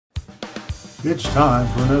It's time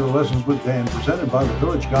for another Lessons with Dan presented by the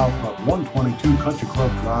Village Golf Club, 122 Country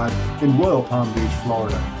Club Drive in Royal Palm Beach,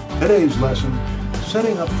 Florida. Today's lesson,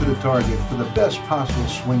 setting up to the target for the best possible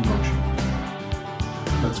swing motion.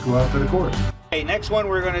 Let's go out to the course. Okay, next one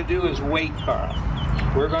we're going to do is weight curl.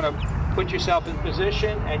 We're going to put yourself in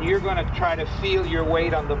position and you're going to try to feel your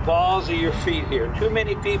weight on the balls of your feet here. Too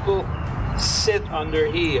many people sit on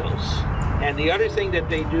their heels. And the other thing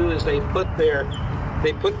that they do is they put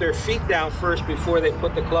their feet down first before they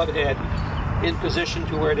put the club head in position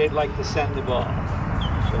to where they'd like to send the ball.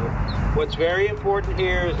 So what's very important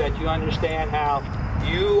here is that you understand how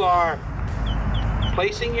you are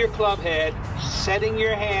placing your club head, setting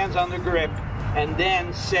your hands on the grip, and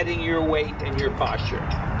then setting your weight and your posture.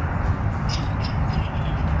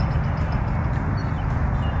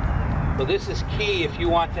 So this is key if you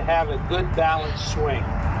want to have a good balanced swing.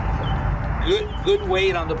 Good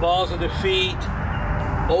weight on the balls of the feet,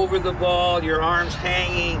 over the ball, your arms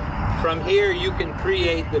hanging. From here you can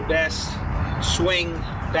create the best swing,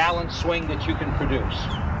 balanced swing that you can produce.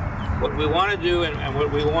 What we want to do and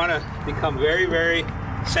what we want to become very, very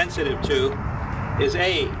sensitive to is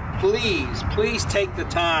please take the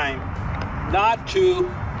time not to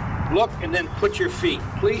look and then put your feet.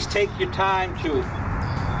 Please take your time to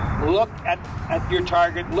look at your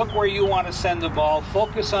target, look where you want to send the ball,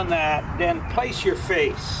 focus on that, then place your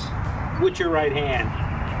face with your right hand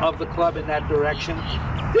of the club in that direction,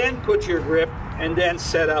 then put your grip and then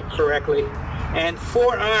set up correctly. And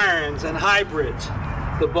for irons and hybrids,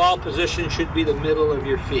 the ball position should be the middle of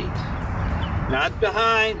your feet. Not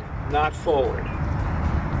behind, not forward.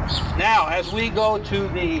 Now, as we go to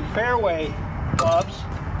the fairway clubs,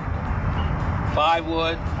 5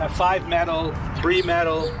 wood, 5 metal, 3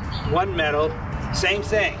 metal, 1 metal, same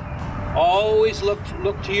thing. Always look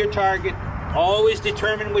to your target, always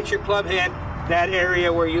determine with your club head that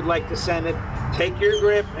area where you'd like to send it. Take your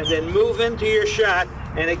grip and then move into your shot.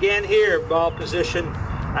 And again here, ball position,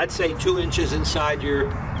 I'd say 2 inches inside your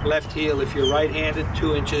left heel if you're right-handed,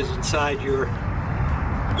 2 inches inside your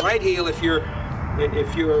right heel if you're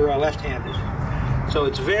left-handed. So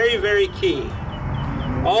it's very, very key.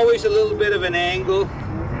 Always a little bit of an angle,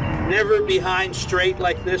 never behind straight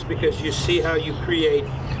like this, because you see how you create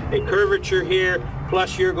a curvature here,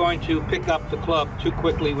 plus you're going to pick up the club too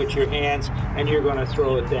quickly with your hands and you're going to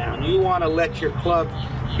throw it down. You want to let your club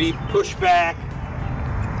be pushed back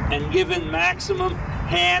and given maximum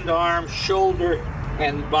hand, arm, shoulder,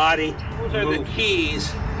 and body. Those are the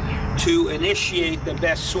keys to initiate the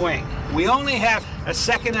best swing. We only have a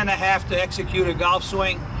second and a half to execute a golf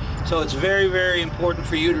swing, so it's very, very important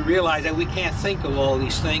for you to realize that we can't think of all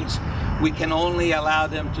these things. We can only allow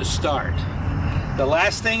them to start. The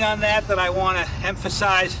last thing on that I want to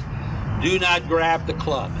emphasize, do not grab the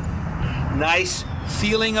club. Nice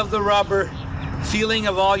feeling of the rubber, feeling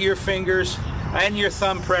of all your fingers and your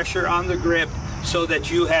thumb pressure on the grip so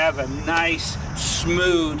that you have a nice,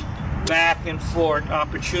 smooth, back and forth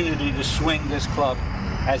opportunity to swing this club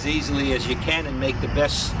as easily as you can and make the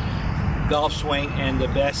best golf swing and the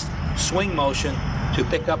best swing motion to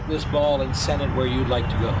pick up this ball and send it where you'd like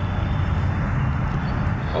to go.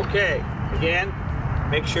 Okay, again,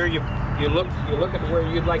 make sure you look at where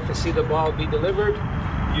you'd like to see the ball be delivered.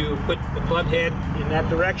 You put the club head in that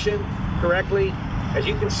direction correctly. As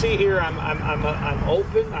you can see here, I'm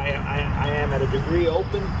open. I am at a degree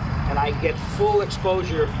open, and I get full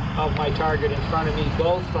exposure of my target in front of me,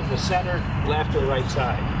 both from the center, left or right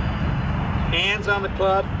side. Hands on the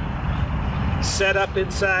club, set up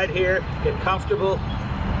inside here, get comfortable,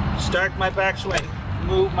 start my backswing,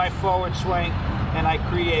 move my forward swing, and I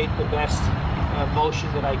create the best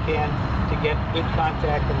motion that I can to get good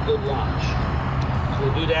contact and good launch. So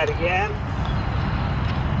we'll do that again.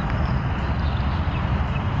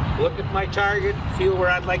 Look at my target, feel where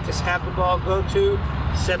I'd like to have the ball go to,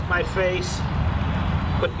 set my face,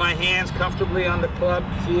 put my hands comfortably on the club,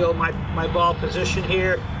 feel my ball position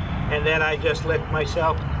here, and then I just let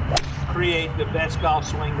myself create the best golf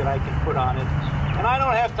swing that I can put on it. And I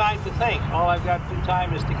don't have time to think. All I've got to do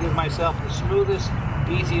time is to give myself the smoothest,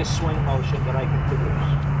 easiest swing motion that I can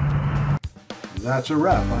produce. That's a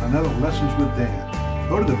wrap on another Lessons with Dan.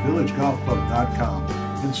 Go to thevillagegolfclub.com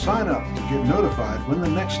and sign up to get notified when the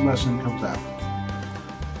next lesson comes out.